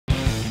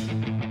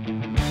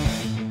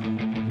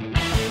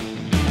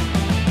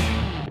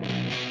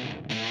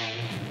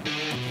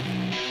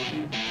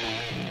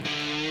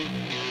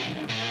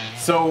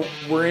So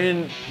we're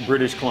in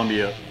British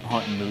Columbia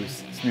hunting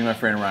moose. It's me and my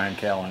friend Ryan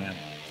Callahan.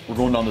 We're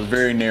going down this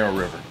very narrow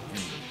river.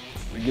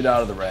 We get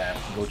out of the raft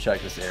and go check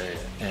this area,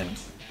 and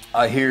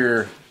I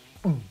hear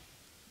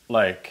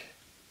like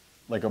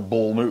a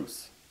bull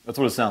moose. That's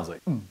what it sounds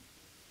like.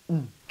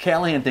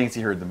 Callahan thinks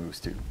he heard the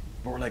moose too,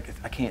 but we're like,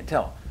 I can't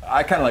tell.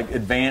 I kind of like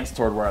advance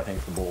toward where I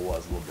think the bull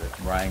was a little bit.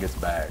 Ryan gets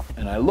back,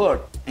 and I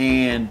look,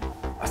 and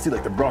I see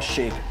like the brush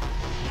shaking.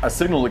 I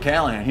signal to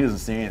Callahan, he doesn't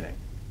see anything.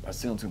 I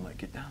signal to him like,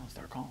 get down,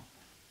 start calling.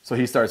 So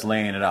he starts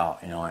laying it out,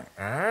 you know, like,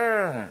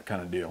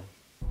 kind of deal.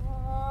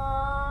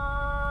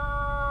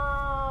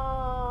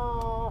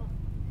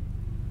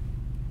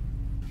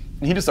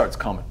 And he just starts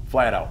coming,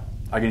 flat out.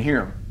 I can hear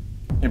him.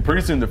 And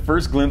pretty soon, the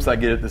first glimpse I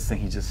get at this thing,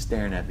 he's just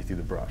staring at me through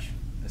the brush.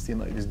 I see him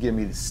like just giving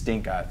me the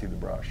stink eye through the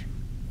brush.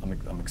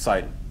 I'm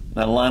excited. And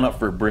I line up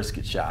for a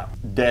brisket shot,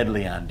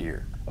 deadly on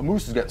deer. A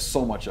moose has got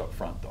so much up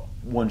front though.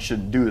 One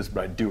shouldn't do this,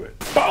 but I do it.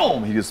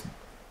 Boom! He just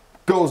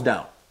goes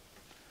down.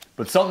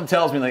 But something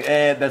tells me like,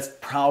 that's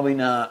probably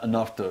not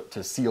enough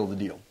to seal the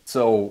deal.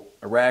 So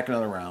I rack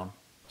another round,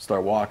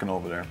 start walking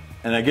over there,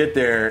 and I get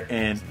there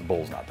and the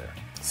bull's not there.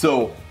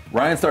 So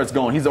Ryan starts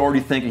going. He's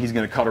already thinking he's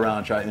gonna cut around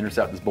and try to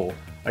intercept this bull.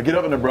 I get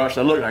up in the brush,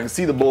 I look, I can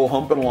see the bull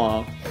humping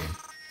along.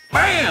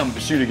 Bam!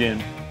 Shoot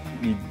again.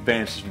 He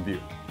vanishes from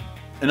view.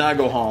 And I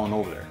go hauling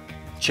over there,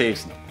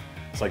 chasing him.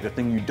 It's like the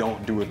thing you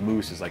don't do with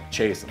moose is like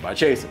chase him. But I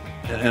chase him.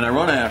 And I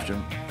run after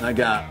him, and I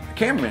got a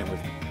cameraman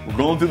with me. We're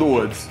going through the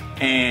woods,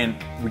 and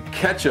we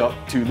catch up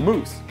to the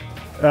moose.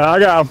 I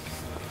got him.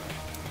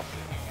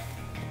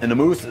 And the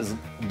moose is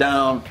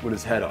down with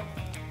his head up.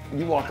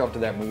 You walk up to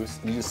that moose,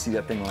 you just see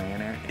that thing laying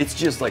there. It's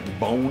just like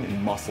bone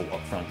and muscle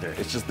up front there.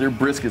 It's just, their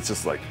brisket's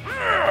just like,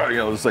 you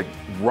know, it's like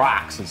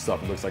rocks and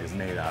stuff it looks like it's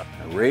made out.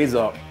 I raise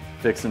up,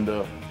 fixing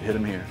to hit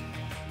him here,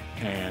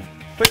 and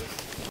click.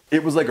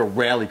 It was like a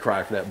rally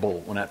cry for that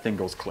bull when that thing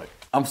goes click.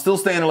 I'm still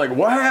standing like,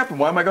 what happened?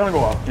 Why am I gonna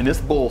go up? And this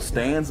bull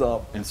stands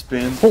up and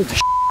spins. Holy shit.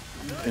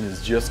 And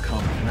is just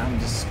coming, and I'm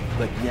just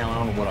like yelling,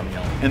 I don't know what I'm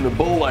yelling. And the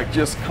bull like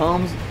just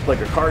comes like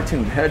a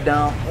cartoon, head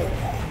down,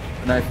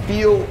 and I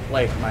feel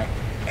like my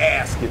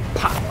ass get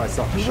popped by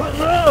something.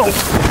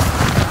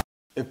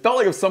 It felt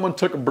like if someone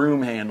took a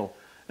broom handle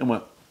and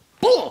went,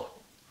 boom,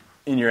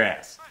 in your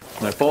ass.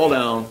 And I fall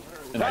down,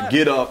 and I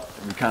get up,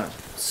 and we kind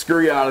of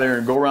scurry out of there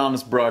and go around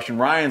this brush, and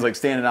Ryan's like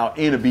standing out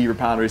in a beaver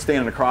pound, or he's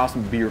standing across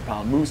from a beaver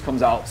pound. Moose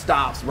comes out,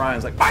 stops,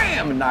 Ryan's like,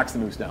 bam, and knocks the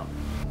moose down.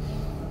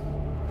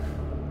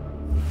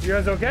 You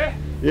guys okay?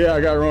 Yeah,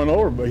 I got run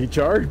over, but he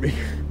charged me.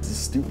 It's the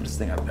stupidest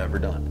thing I've ever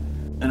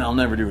done. And I'll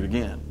never do it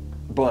again.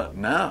 But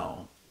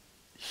now,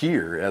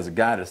 here, as a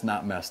guy that's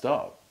not messed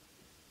up,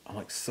 I'm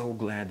like so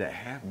glad that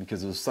happened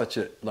because it was such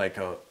a,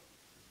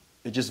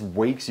 it just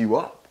wakes you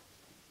up,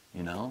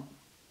 you know?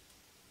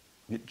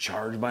 Get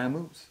charged by a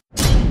moose.